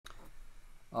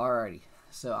Alrighty,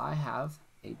 so I have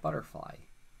a butterfly,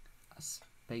 a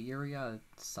Speyeria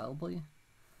Cybele.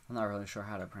 I'm not really sure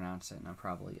how to pronounce it, and I'm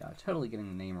probably totally getting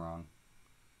the name wrong.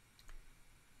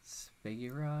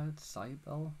 Speyeria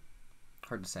Cybele?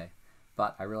 Hard to say,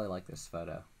 but I really like this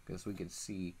photo because we could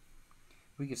see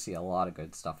a lot of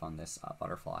good stuff on this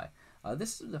butterfly.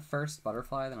 This is the first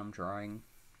butterfly that I'm drawing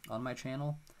on my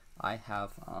channel. I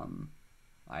have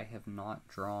not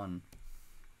drawn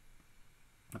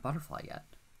a butterfly yet,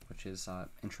 which is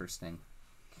interesting.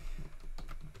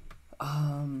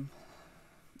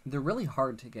 They're really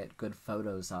hard to get good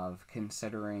photos of,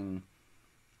 considering,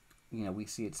 you know, we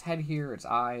see its head here, its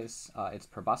eyes, its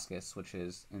proboscis, which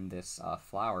is in this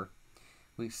flower.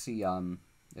 We see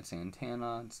its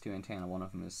antenna, its two antennae. One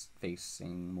of them is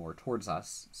facing more towards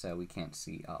us, so we can't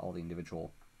see all the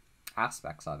individual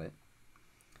aspects of it.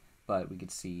 But we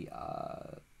could see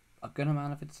a good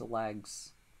amount of its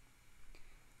legs.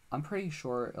 I'm pretty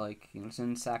sure, like, you know, it's an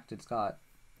insect, it's got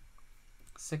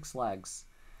 6 legs.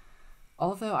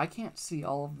 Although I can't see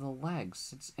all of the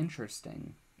legs. It's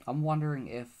interesting. I'm wondering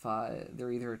if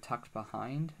they're either tucked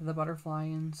behind the butterfly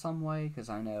in some way, because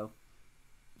I know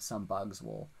some bugs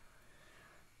will,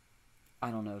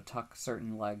 I don't know, tuck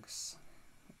certain legs,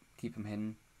 keep them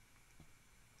hidden.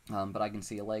 But I can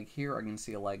see a leg here, I can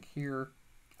see a leg here.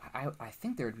 I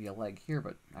think there would be a leg here,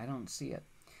 but I don't see it.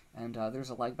 And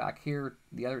there's a leg back here.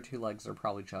 The other 2 legs are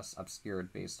probably just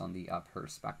obscured based on the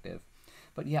perspective.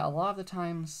 But yeah, a lot of the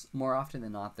times, more often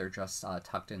than not, they're just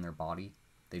tucked in their body.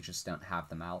 They just don't have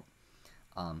them out,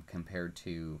 compared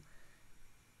to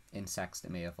insects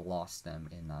that may have lost them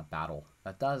in battle.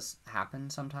 That does happen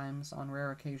sometimes on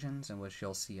rare occasions, in which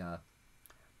you'll see a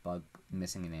bug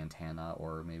missing an antenna,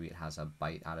 or maybe it has a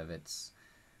bite out of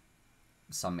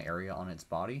some area on its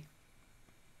body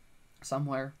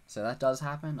somewhere. So that does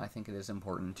happen. I think it is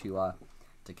important to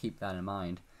keep that in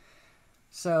mind.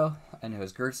 So, I know,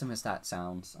 as gruesome as that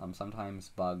sounds, sometimes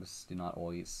bugs do not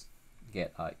always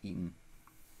get eaten.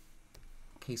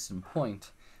 Case in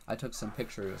point, I took some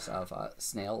pictures of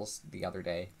snails the other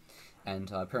day,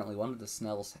 and apparently one of the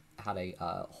snails had a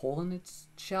hole in its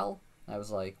shell. I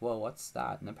was like, whoa, what's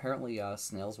that? And apparently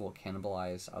snails will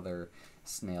cannibalize other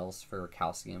snails for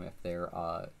calcium if they're,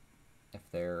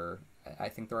 I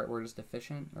think the right word is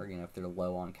deficient, or, you know, if they're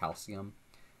low on calcium.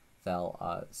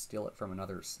 They'll steal it from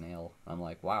another snail. I'm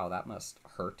like, wow, that must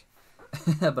hurt.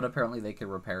 But apparently they can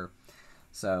repair.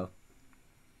 So,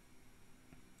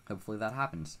 hopefully that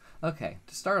happens. Okay,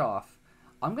 to start off,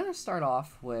 I'm going to start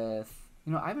off with,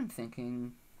 you know, I've been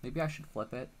thinking, maybe I should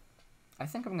flip it. I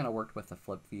think I'm going to work with the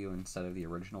flip view instead of the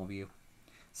original view.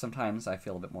 Sometimes I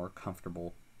feel a bit more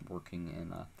comfortable working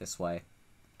in this way.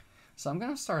 So I'm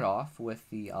going to start off with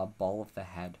the ball of the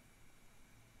head.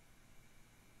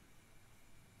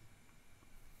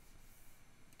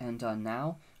 And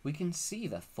now we can see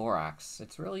the thorax.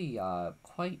 It's really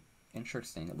quite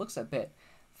interesting. It looks a bit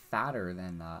fatter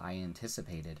than I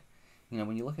anticipated. You know,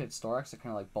 when you look at its thorax, it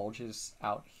kind of like bulges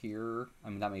out here. I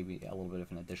mean, that may be a little bit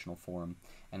of an additional form.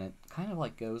 And it kind of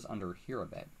like goes under here a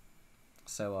bit.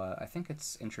 So I think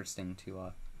it's interesting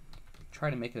to try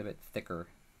to make it a bit thicker.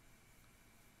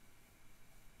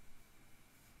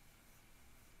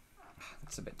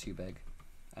 It's a bit too big.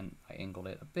 And I angled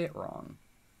it a bit wrong.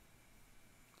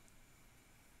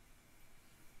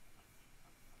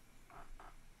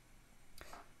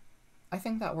 I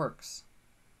think that works.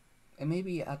 It may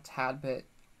be a tad bit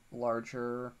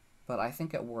larger, but I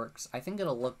think it works. I think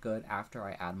it'll look good after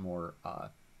I add more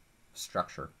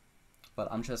structure. But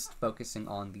I'm just focusing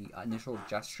on the initial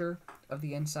gesture of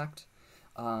the insect.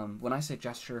 When I say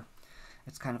gesture,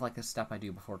 it's kind of like a step I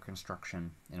do before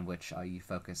construction, in which you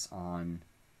focus on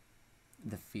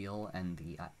the feel and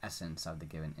the essence of the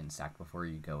given insect before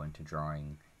you go into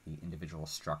drawing the individual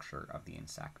structure of the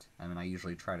insect. I mean, I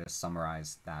usually try to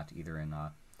summarize that either in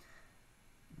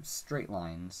straight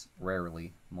lines,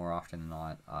 rarely, more often than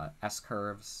not,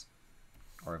 S-curves,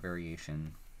 or a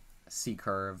variation,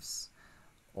 C-curves,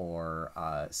 or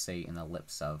say an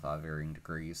ellipse of varying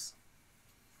degrees.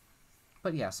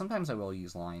 But yeah, sometimes I will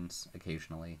use lines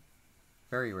occasionally.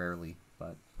 Very rarely,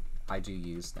 but I do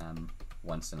use them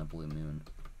once in a blue moon.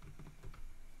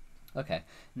 Okay,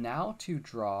 now to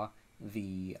draw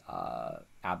the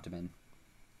abdomen.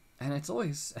 And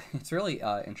it's really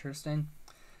interesting,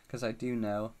 because I do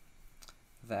know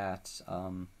that,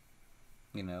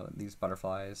 you know, these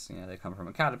butterflies, you know, they come from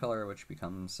a caterpillar, which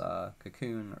becomes a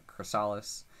cocoon or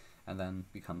chrysalis, and then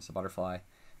becomes a butterfly.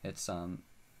 It's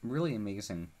really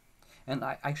amazing. And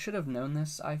I should have known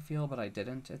this, I feel, but I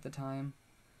didn't at the time,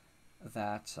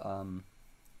 that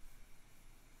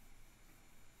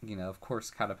you know, of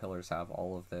course, caterpillars have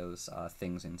all of those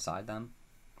things inside them.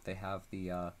 They have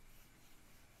the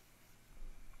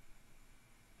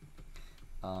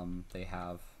they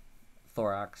have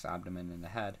thorax, abdomen, and the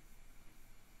head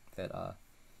that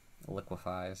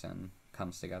liquefies and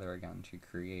comes together again to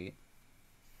create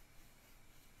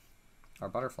our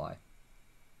butterfly.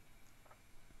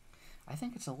 I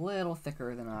think it's a little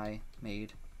thicker than I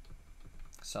made,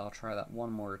 so I'll try that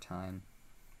one more time,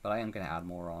 but I am going to add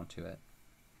more onto it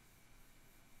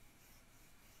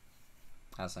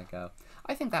as I go.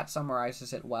 I think that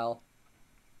summarizes it well.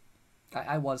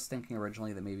 I was thinking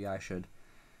originally that maybe I should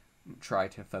try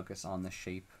to focus on the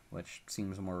shape, which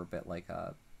seems more a bit like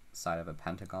a side of a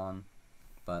pentagon,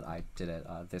 but I did it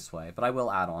this way. But I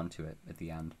will add on to it at the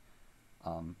end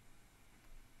on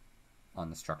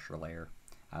the structure layer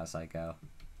as I go.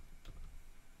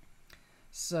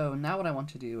 So now what I want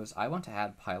to do is I want to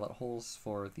add pilot holes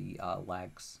for the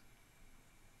legs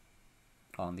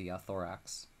on the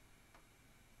thorax.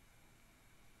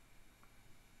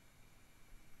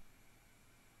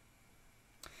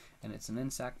 And it's an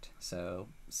insect, so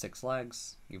 6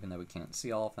 legs, even though we can't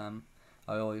see all of them.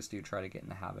 I always do try to get in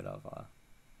the habit of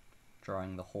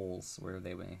drawing the holes where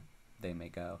they may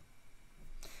go.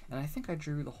 And I think I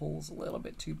drew the holes a little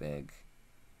bit too big.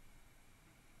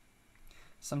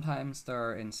 Sometimes there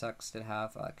are insects that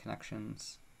have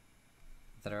connections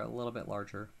that are a little bit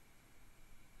larger,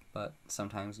 but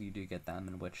sometimes you do get them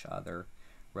in which they're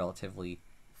relatively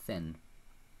thin,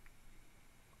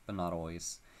 but not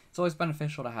always. It's always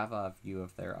beneficial to have a view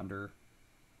of their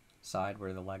underside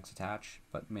where the legs attach,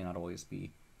 but may not always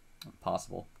be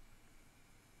possible.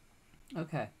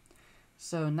 Okay,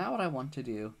 so now what I want to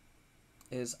do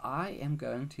is I am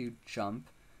going to jump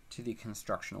to the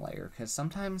construction layer, because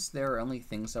sometimes there are only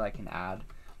things that I can add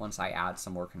once I add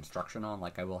some more construction on.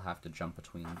 Like I will have to jump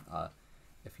between,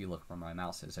 if you look where my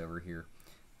mouse is over here,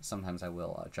 sometimes I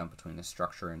will jump between the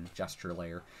structure and gesture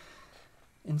layer.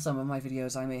 In some of my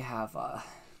videos I may have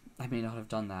I may not have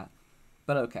done that,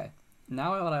 but okay.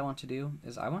 Now what I want to do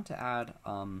is I want to add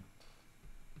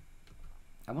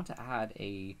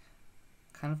a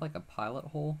kind of like a pilot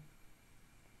hole.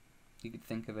 You could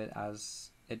think of it as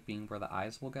it being where the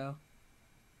eyes will go,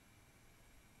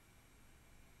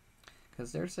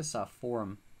 because there's this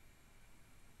form.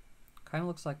 Kind of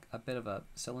looks like a bit of a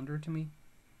cylinder to me,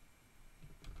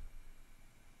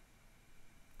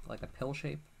 like a pill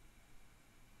shape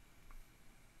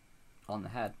on the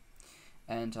head.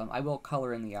 And I will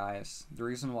color in the eyes. The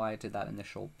reason why I did that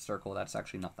initial circle, that's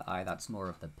actually not the eye, that's more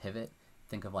of the pivot.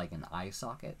 Think of like an eye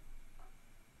socket.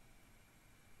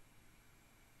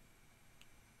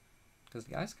 Because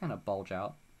the eyes kind of bulge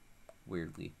out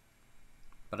weirdly.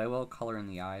 But I will color in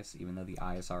the eyes, even though the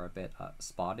eyes are a bit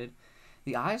spotted.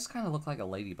 The eyes kind of look like a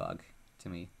ladybug to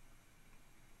me.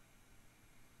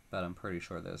 But I'm pretty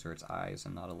sure those are its eyes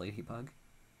and not a ladybug.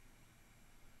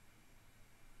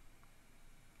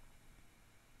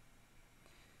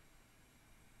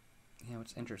 You know,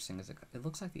 what's interesting is it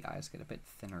looks like the eyes get a bit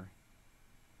thinner.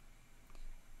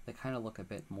 They kind of look a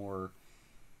bit more,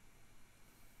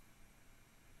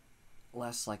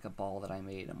 less like a ball that I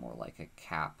made and more like a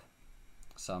cap.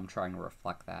 So I'm trying to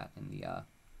reflect that in the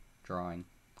drawing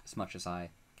as much as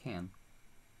I can.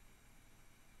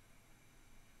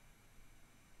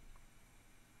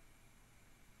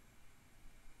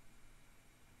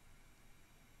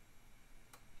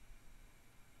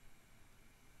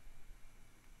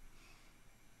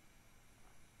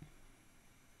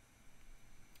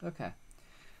 Okay,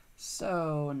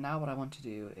 so now what I want to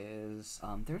do is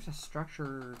there's a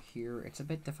structure here. It's a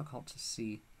bit difficult to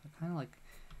see. It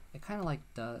kind of like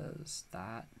does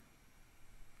that.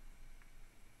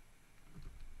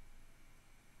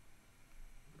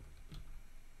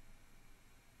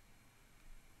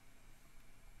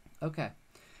 Okay,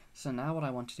 so now what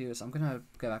I want to do is I'm going to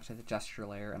go back to the gesture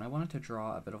layer, and I wanted to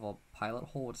draw a bit of a pilot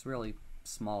hole. It's really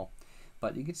small,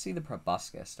 but you can see the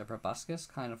proboscis. The proboscis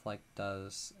kind of like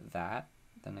does that,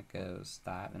 then it goes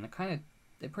that, and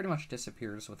it pretty much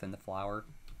disappears within the flower.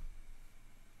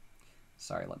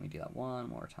 Sorry, let me do that one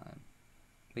more time.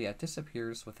 But yeah, it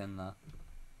disappears within the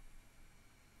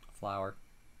flower.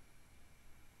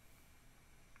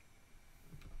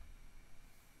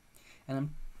 And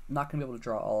I'm not going to be able to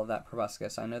draw all of that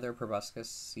proboscis. I know their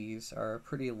proboscises are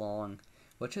pretty long,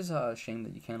 which is a shame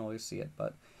that you can't always see it,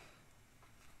 but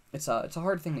it's a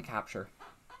hard thing to capture.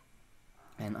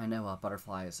 And I know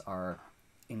butterflies are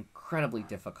incredibly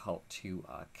difficult to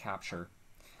capture,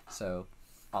 so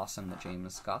awesome that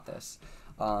James got this.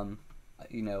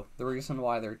 You know, the reason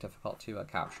why they're difficult to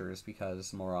capture is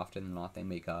because more often than not they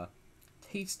make a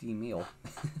tasty meal.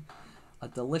 a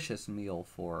delicious meal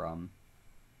for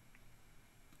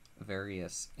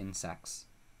various insects,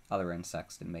 other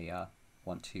insects that may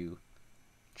want to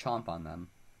chomp on them.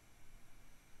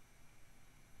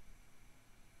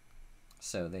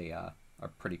 So they are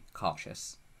pretty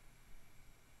cautious.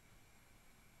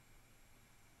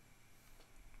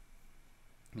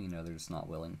 You know, they're just not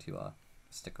willing to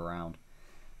stick around.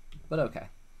 But okay,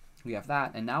 we have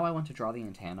that, and now I want to draw the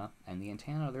antenna, and the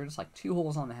antenna, there's just like 2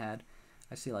 holes on the head.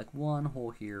 I see like 1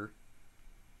 hole here,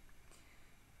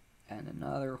 and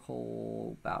another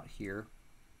hole about here.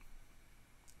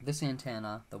 This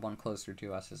antenna, the one closer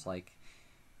to us, is like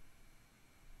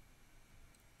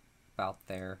about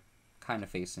there, kind of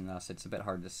facing us. It's a bit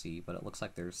hard to see, but it looks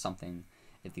like there's something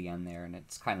at the end there, and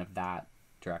it's kind of that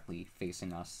directly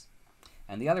facing us.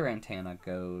 And the other antenna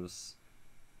goes,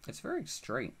 it's very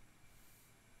straight.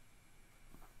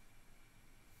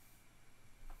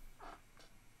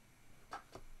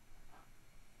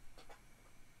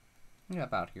 Yeah,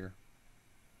 about here.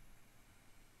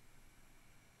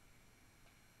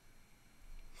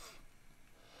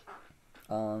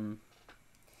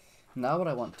 Now what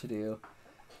I want to do,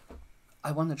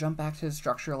 I want to jump back to the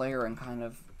structure layer and kind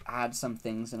of add some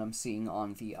things that I'm seeing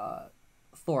on the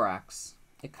thorax.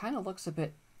 It kind of looks a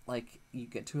bit like you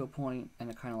get to a point and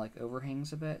it kind of like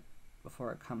overhangs a bit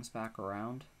before it comes back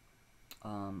around.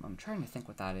 I'm trying to think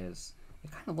what that is.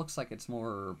 It kind of looks like it's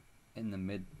more in the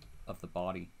mid of the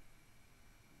body.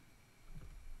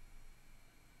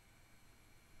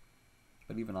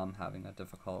 But even I'm having a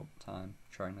difficult time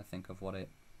trying to think of what it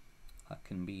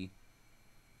can be.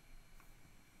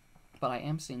 But I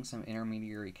am seeing some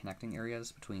intermediary connecting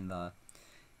areas between the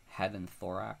head and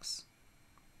thorax.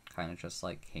 Kind of just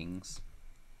like hangs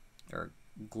or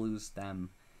glues them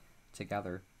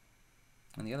together.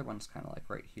 And the other one's kind of like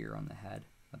right here on the head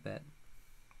a bit.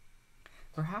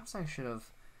 Perhaps I should have,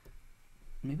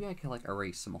 maybe I could like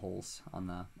erase some holes on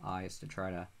the eyes to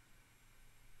try to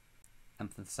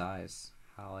emphasize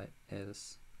how it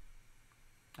is.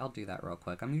 I'll do that real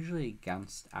quick. I'm usually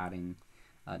against adding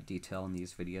detail in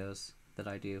these videos that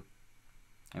I do.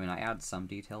 I mean, I add some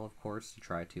detail, of course, to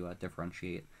try to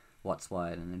differentiate what's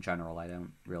what, and in general, I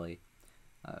don't really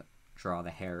draw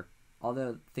the hair.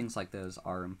 Although things like those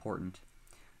are important,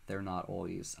 they're not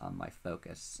always my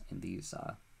focus in these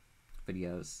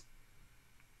videos.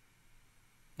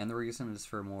 And the reason is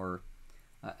for more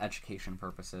education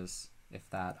purposes, if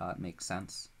that makes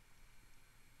sense.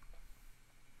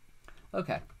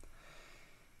 Okay.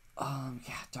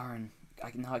 Yeah, darn.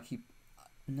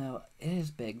 No, it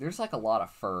is big. There's like a lot of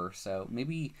fur, so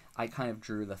maybe I kind of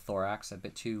drew the thorax a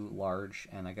bit too large,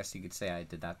 and I guess you could say I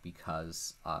did that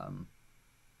because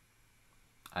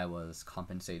I was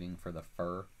compensating for the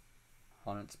fur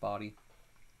on its body.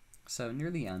 So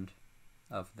near the end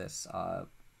of this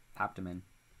abdomen,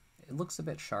 it looks a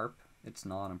bit sharp. It's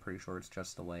not. I'm pretty sure it's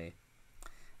just the way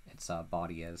its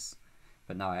body is.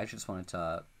 But now I just wanted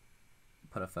to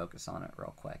put a focus on it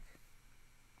real quick.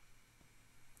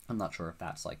 I'm not sure if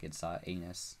that's like its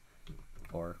anus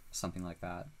or something like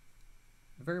that.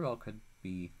 It very well could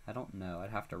be. I don't know.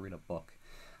 I'd have to read a book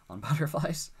on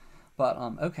butterflies. But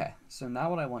okay, so now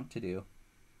what I want to do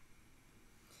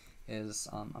is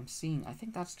I'm seeing, I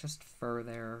think that's just fur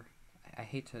there. I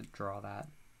hate to draw that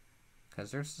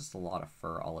because there's just a lot of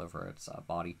fur all over its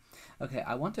body. Okay,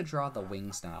 I want to draw the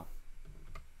wings now.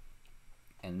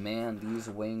 And man, these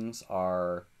wings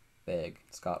are big.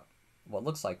 It's got what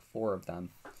looks like 4 of them.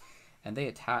 And they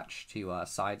attach to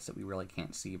sides that we really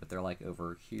can't see, but they're like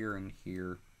over here and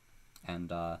here.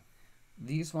 And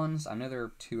these ones, I know there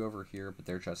are 2 over here, but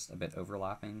they're just a bit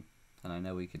overlapping. And I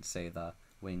know we could say the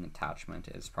wing attachment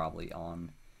is probably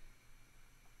on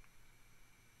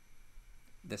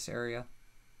this area.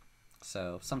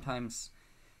 So sometimes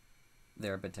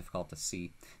they're a bit difficult to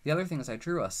see. The other thing is I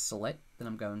drew a slit that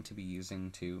I'm going to be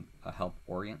using to help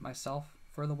orient myself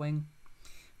for the wing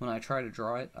when I try to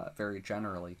draw it very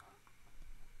generally.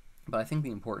 But I think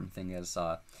the important thing is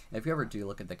if you ever do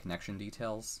look at the connection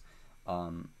details,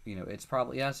 you know, it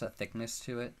has a thickness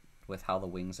to it with how the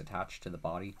wings attach to the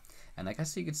body. And I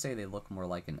guess you could say they look more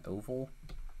like an oval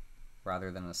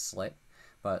rather than a slit.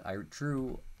 But I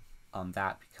drew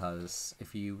that because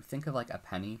if you think of like a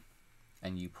penny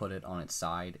and you put it on its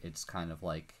side, it's kind of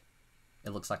like,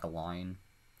 it looks like a line,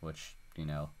 which, you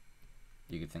know,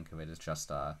 you could think of it as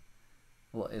just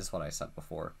well, is what I said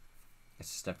before.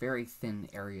 It's just a very thin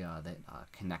area that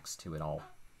connects to it all.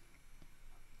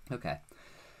 Okay.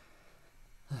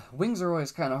 Wings are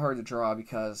always kind of hard to draw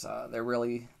because they're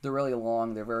really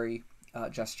long. They're very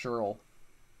gestural,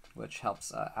 which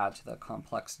helps add to the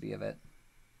complexity of it.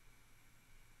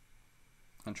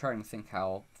 I'm trying to think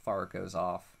how far it goes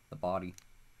off the body.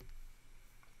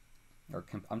 Or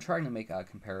I'm trying to make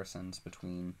comparisons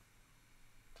between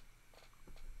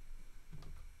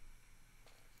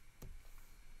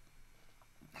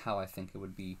how I think it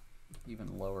would be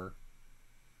even lower.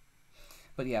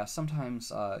 But yeah,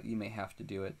 sometimes you may have to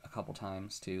do it a couple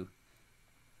times to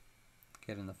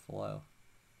get in the flow.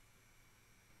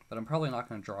 But I'm probably not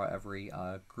going to draw every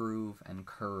groove and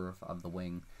curve of the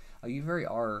wing. You very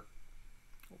are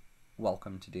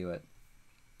welcome to do it,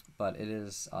 but it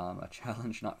is a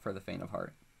challenge not for the faint of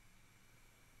heart.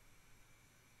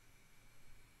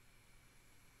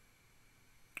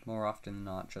 More often than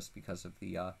not, just because of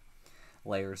the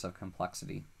layers of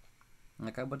complexity.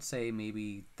 Like, I would say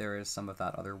maybe there is some of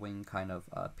that other wing kind of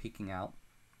peeking out.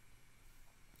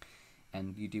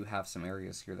 And you do have some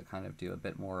areas here that kind of do a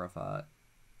bit more of a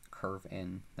curve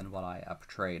in than what I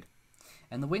portrayed.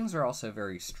 And the wings are also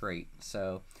very straight,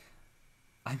 so,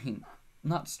 I mean,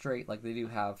 not straight, like they do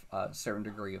have a certain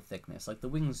degree of thickness. Like the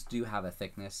wings do have a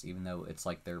thickness, even though it's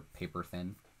like they're paper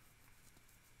thin.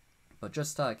 But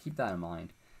just keep that in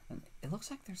mind. And it looks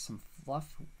like there's some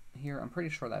fluff here. I'm pretty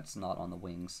sure that's not on the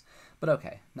wings. But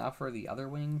okay, now for the other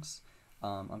wings,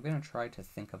 I'm going to try to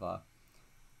think of a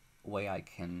way I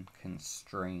can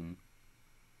constrain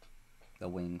the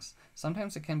wings.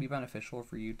 Sometimes it can be beneficial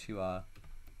for you to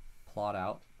plot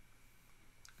out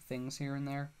things here and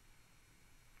there,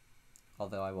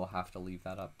 although I will have to leave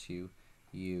that up to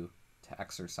you to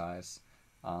exercise.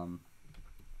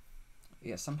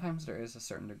 Yeah, sometimes there is a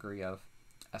certain degree of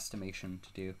estimation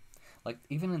to do. Like,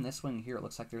 even in this wing here, it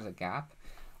looks like there's a gap.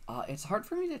 It's hard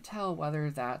for me to tell whether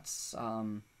that's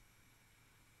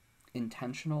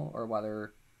intentional or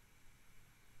whether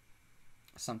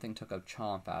something took a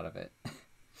chomp out of it.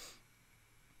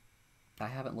 I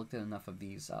haven't looked at enough of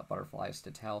these butterflies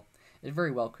to tell. It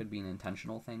very well could be an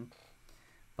intentional thing.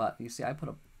 But you see, I put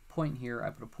a point here,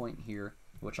 I put a point here,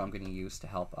 which I'm going to use to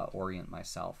help orient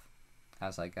myself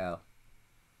as I go.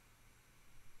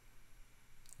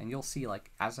 And you'll see,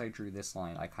 like, as I drew this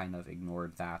line, I kind of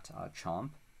ignored that chomp.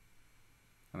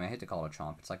 I mean, I hate to call it a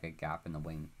chomp. It's like a gap in the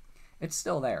wing. It's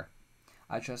still there.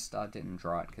 I just didn't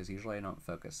draw it because usually I don't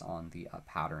focus on the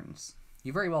patterns.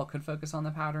 You very well could focus on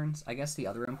the patterns. I guess the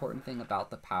other important thing about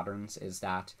the patterns is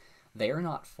that they are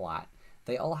not flat.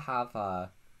 They all have like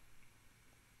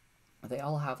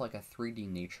a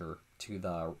 3D nature to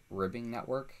the ribbing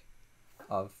network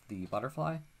of the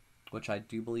butterfly, which I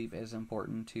do believe is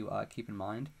important to keep in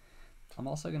mind. I'm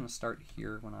also going to start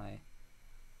here when I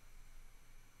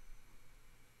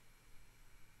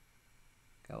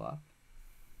go up.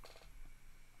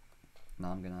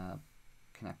 Now I'm going to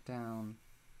connect down.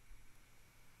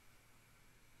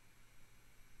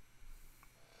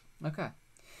 Okay.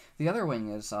 The other wing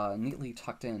is neatly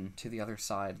tucked in to the other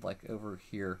side, like over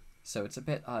here, so it's a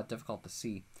bit difficult to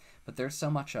see. But there's so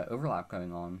much overlap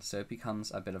going on, so it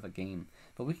becomes a bit of a game.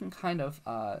 But we can kind of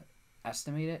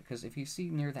estimate it, because if you see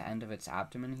near the end of its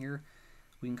abdomen here,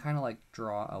 we can kind of like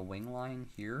draw a wing line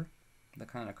here that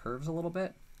kind of curves a little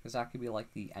bit, because that could be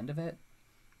like the end of it.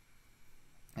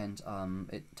 And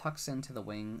it tucks into the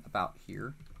wing about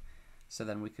here, so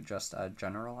then we could just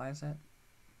generalize it.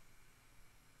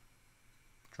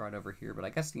 Draw it over here, but I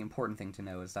guess the important thing to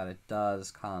know is that it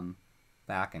does come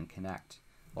back and connect.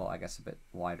 Well, I guess a bit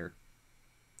wider.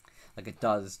 Like, it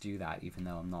does do that, even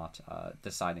though I'm not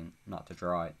deciding not to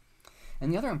draw it.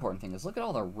 And the other important thing is, look at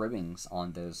all the ribbings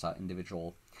on those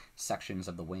individual sections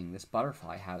of the wing. This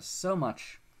butterfly has so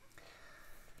much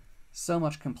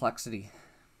complexity.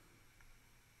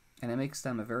 And it makes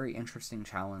them a very interesting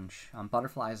challenge.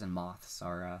 Butterflies and moths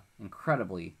are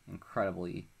incredibly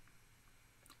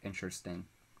interesting.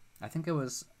 I think it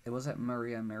was at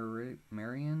Marian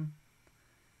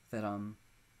that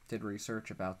did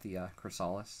research about the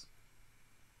chrysalis.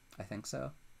 I think so.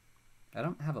 I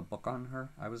don't have a book on her.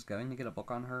 I was going to get a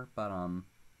book on her, but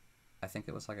I think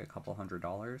it was like a couple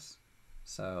 $100.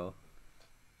 So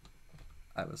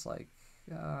I was like,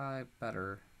 I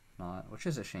better not, which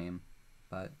is a shame.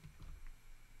 But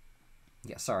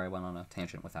yeah, sorry, I went on a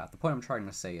tangent with that. The point I'm trying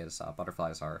to say is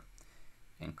butterflies are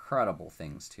incredible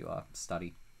things to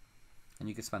study. And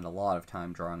you can spend a lot of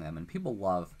time drawing them. And people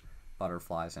love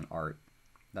butterflies in art.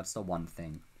 That's the one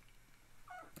thing.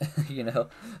 You know?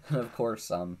 And of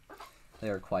course, they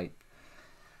are quite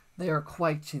the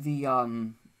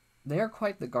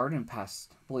garden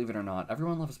pest, believe it or not.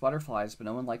 Everyone loves butterflies, but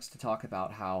no one likes to talk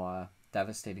about how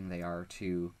devastating they are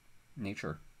to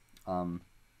nature. I mean,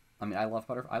 I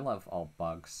love all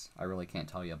bugs. I really can't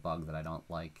tell you a bug that I don't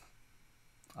like.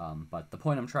 But the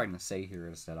point I'm trying to say here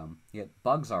is that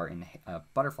bugs are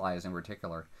butterflies in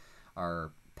particular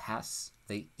are pests.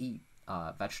 They eat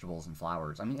vegetables and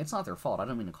flowers. I mean, it's not their fault. I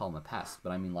don't mean to call them a pest,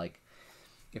 but I mean, like,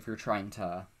 if you're trying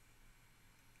to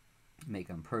make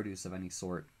produce of any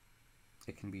sort,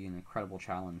 it can be an incredible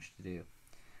challenge to do.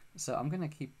 So I'm going to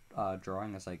keep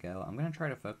drawing as I go. I'm going to try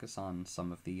to focus on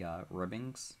some of the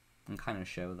ribbings and kind of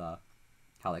show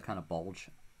how they kind of bulge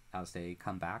as they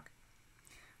come back.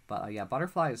 But yeah,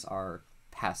 butterflies are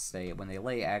pests. When they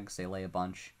lay eggs, they lay a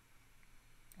bunch,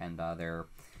 and their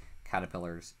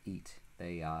caterpillars eat.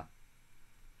 They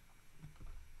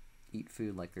eat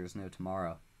food like there's no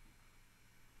tomorrow,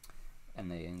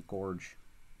 and they engorge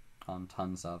on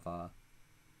tons of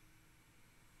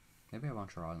maybe I won't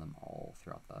draw them all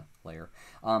throughout the layer,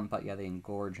 but yeah, they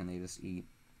engorge and they just eat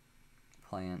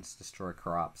plants, destroy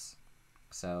crops.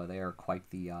 So they are quite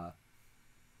the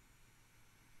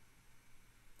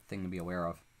thing to be aware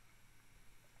of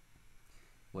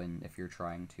if you're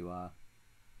trying to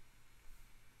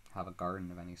have a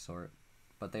garden of any sort.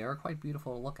 But they are quite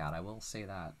beautiful to look at, I will say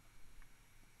that.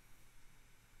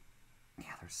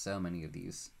 Yeah, there's so many of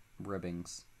these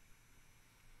ribbings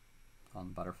on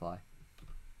the butterfly.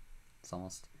 It's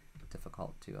almost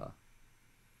difficult to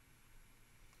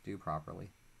do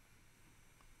properly.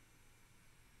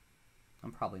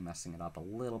 I'm probably messing it up a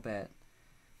little bit.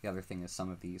 The other thing is some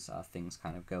of these things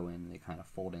kind of go in, they kind of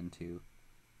fold into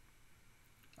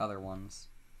other ones.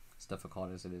 As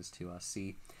difficult as it is to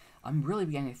see. I'm really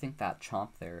beginning to think that chomp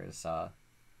there is a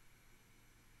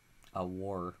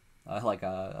war, like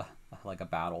a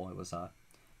battle. It was a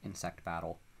insect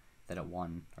battle that it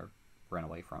won or ran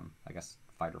away from. I guess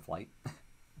fight or flight.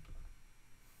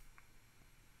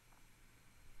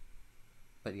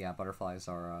 But yeah, butterflies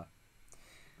are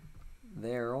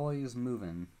they're always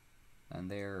moving,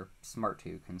 and they're smart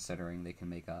too, considering they can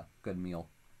make a good meal.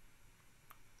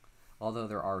 Although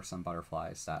there are some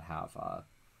butterflies that have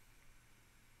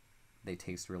they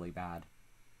taste really bad,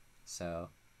 so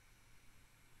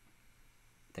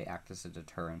they act as a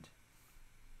deterrent.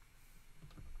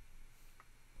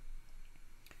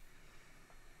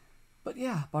 But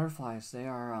yeah, butterflies, they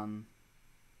are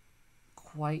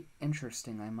quite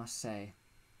interesting, I must say.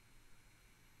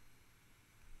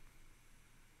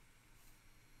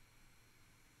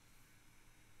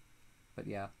 But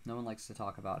yeah, no one likes to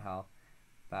talk about how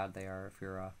bad they are if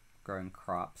you're growing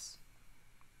crops.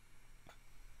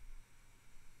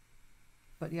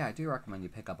 But yeah, I do recommend you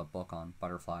pick up a book on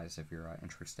butterflies if you're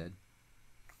interested.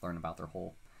 Learn about their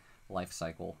whole life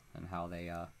cycle and how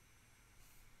they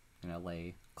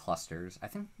lay clusters. I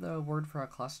think the word for a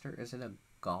cluster, is it a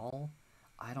gall?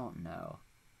 I don't know.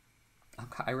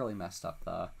 I really messed up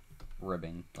the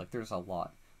ribbing. Like, there's a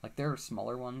lot. Like, there are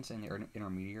smaller ones in the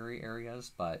intermediary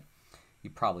areas, but you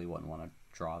probably wouldn't want to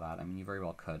draw that. I mean, you very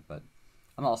well could, but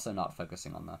I'm also not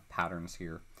focusing on the patterns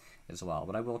here as well.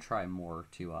 But I will try more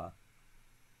to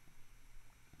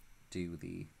do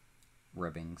the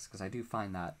ribbings, because I do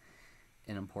find that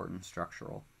an important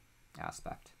structural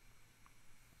aspect.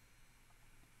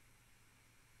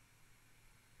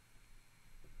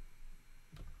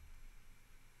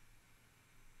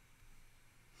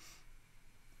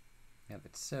 Yeah,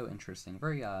 it's so interesting.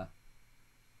 Very,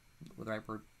 would the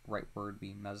right word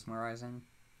be mesmerizing?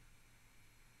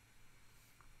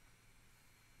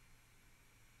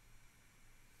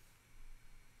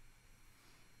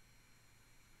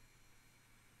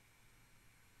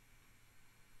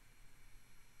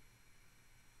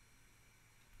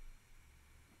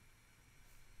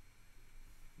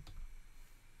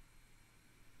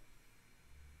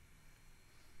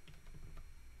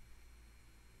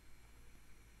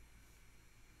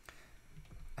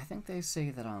 I think they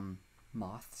say that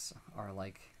moths are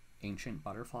like ancient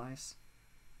butterflies,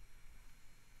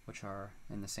 which are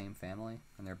in the same family,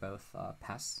 and they're both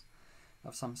pests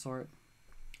of some sort.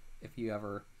 If you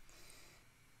ever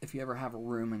have a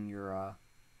room in your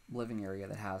living area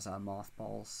that has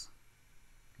mothballs,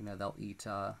 they'll eat.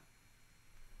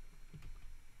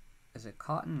 Is it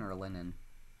cotton or linen?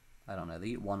 I don't know. They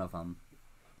eat one of them,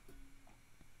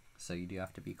 so you do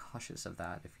have to be cautious of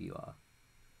that if you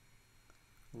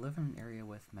live in an area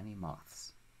with many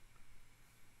moths.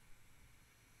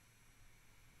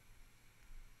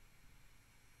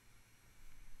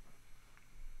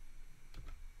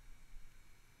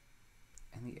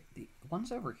 And the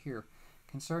ones over here,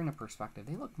 considering the perspective,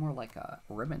 they look more like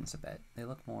ribbons a bit. They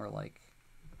look more like,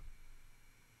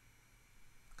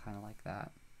 kind of like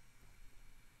that.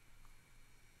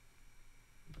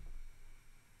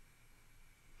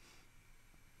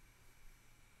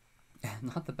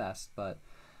 Not the best, but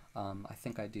I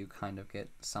think I do kind of get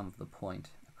some of the point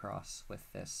across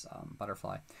with this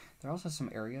butterfly. There are also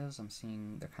some areas I'm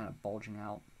seeing they're kind of bulging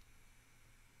out.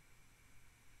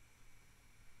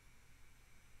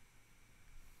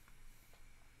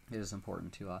 it is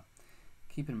important to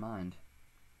keep in mind.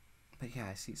 But yeah,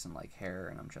 I see some like hair,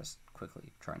 and I'm just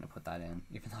quickly trying to put that in,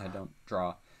 even though I don't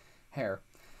draw hair.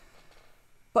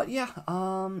 But yeah,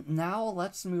 now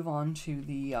let's move on to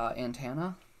the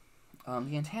antenna.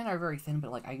 The antennae are very thin,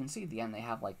 but like I can see at the end they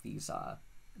have like these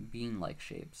bean-like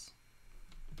shapes.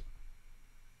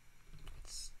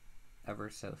 It's ever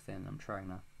so thin. I'm trying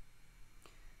to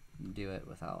do it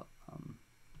without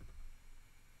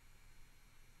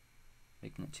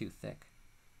making it too thick.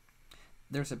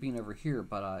 There's a bean over here,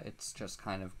 but it's just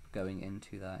kind of going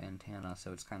into the antenna,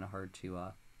 so it's kind of hard to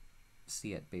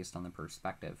see it based on the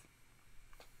perspective,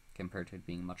 compared to it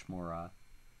being much more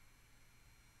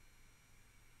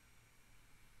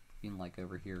bean-like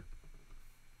over here.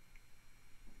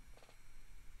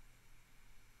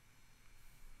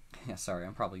 Yeah, sorry,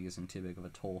 I'm probably using too big of a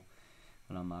tool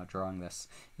when I'm drawing this.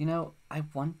 You know, I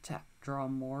want to draw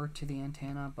more to the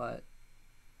antenna, but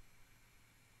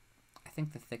I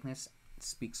think the thickness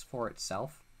speaks for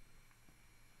itself.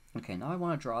 Okay, now I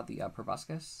want to draw the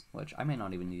proboscis, which I may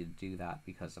not even need to do that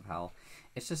because of how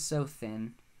it's just so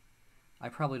thin. I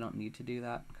probably don't need to do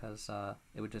that because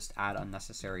it would just add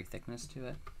unnecessary thickness to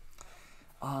it.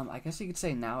 I guess you could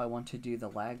say now I want to do the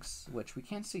legs, which we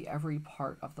can't see every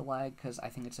part of the leg because I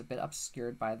think it's a bit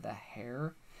obscured by the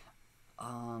hair.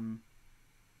 I'm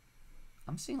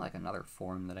seeing like another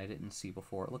form that I didn't see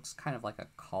before. It looks kind of like a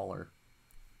collar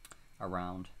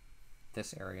around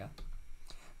this area.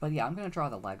 But yeah, I'm going to draw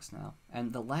the legs now.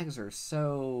 And the legs are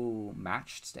so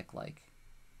matchstick-like.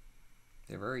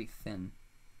 They're very thin.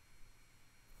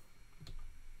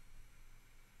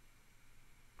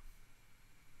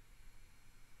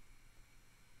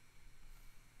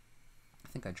 I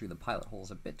think I drew the pilot holes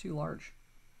a bit too large.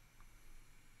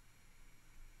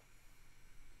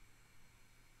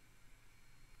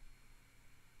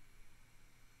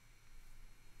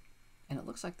 And it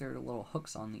looks like there are little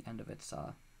hooks on the end of its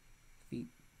feet.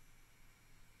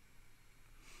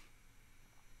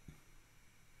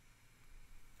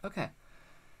 Okay.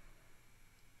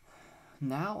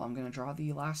 Now I'm going to draw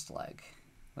the last leg,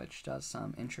 which does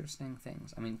some interesting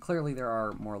things. I mean, clearly there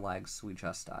are more legs. We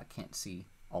just can't see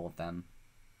all of them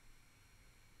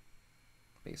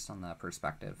based on the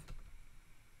perspective.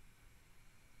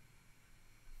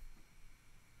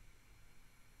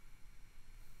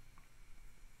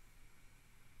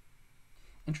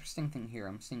 Interesting thing here,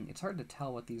 I'm seeing, it's hard to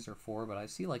tell what these are for, but I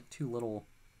see like two little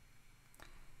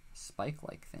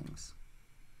spike-like things.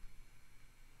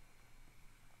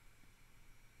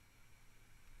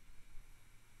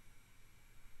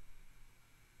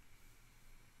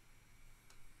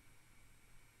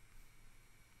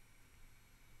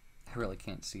 I really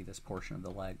can't see this portion of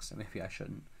the leg, so maybe I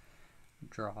shouldn't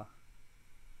draw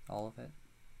all of it.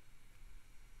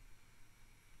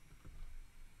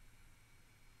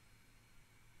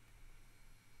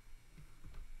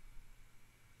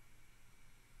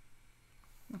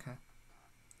 Okay.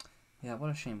 Yeah, what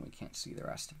a shame we can't see the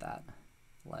rest of that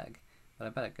leg. But I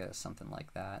bet it goes something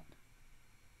like that.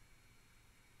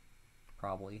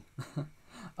 Probably.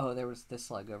 Oh, there was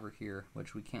this leg over here,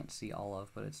 which we can't see all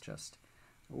of, but it's just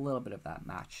a little bit of that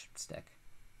matchstick.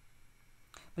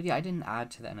 But yeah, I didn't add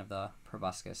to the end of the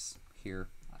proboscis here.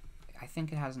 I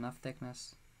think it has enough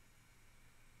thickness.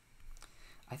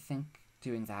 I think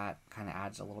doing that kind of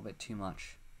adds a little bit too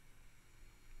much.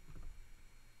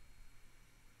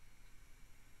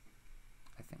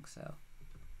 I think so.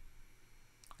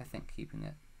 I think keeping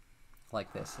it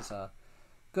like this is a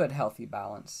good, healthy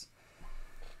balance.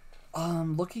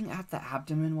 Looking at the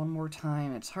abdomen one more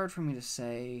time, it's hard for me to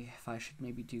say if I should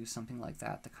maybe do something like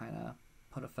that to kind of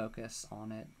put a focus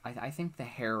on it. I think the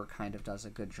hair kind of does a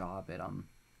good job at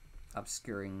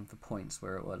obscuring the points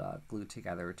where it would glue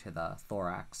together to the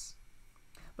thorax.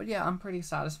 But yeah, I'm pretty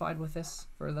satisfied with this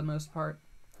for the most part.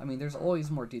 I mean, there's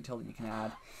always more detail that you can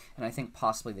add, and I think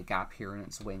possibly the gap here in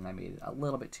its wing, I made it a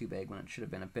little bit too big when it should have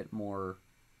been a bit more,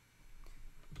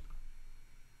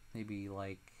 maybe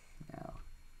like, you know,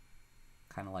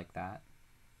 kind of like that.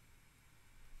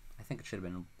 I think it should have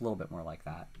been a little bit more like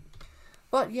that.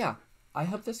 But yeah, I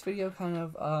hope this video kind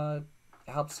of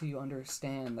helps you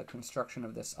understand the construction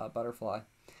of this butterfly.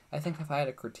 I think if I had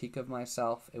a critique of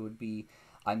myself, it would be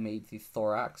I made the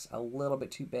thorax a little bit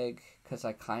too big because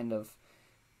I kind of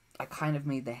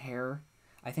made the hair.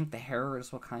 I think the hair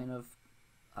is what kind of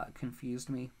confused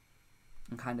me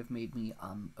and kind of made me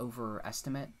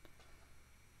overestimate.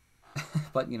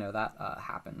 But, you know, that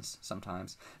happens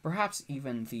sometimes. Perhaps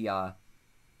even the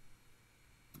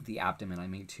abdomen I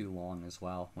made too long as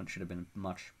well, when it should have been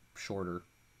much shorter.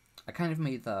 I kind of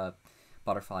made the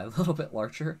butterfly a little bit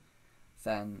larger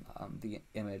than the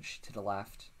image to the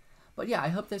left. But yeah, I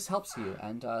hope this helps you,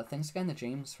 and thanks again to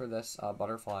James for this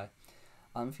butterfly.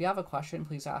 If you have a question,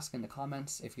 please ask in the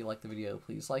comments. If you like the video,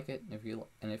 please like it. If you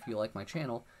like my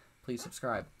channel, please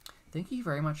subscribe. Thank you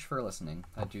very much for listening.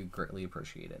 I do greatly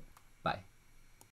appreciate it. Bye.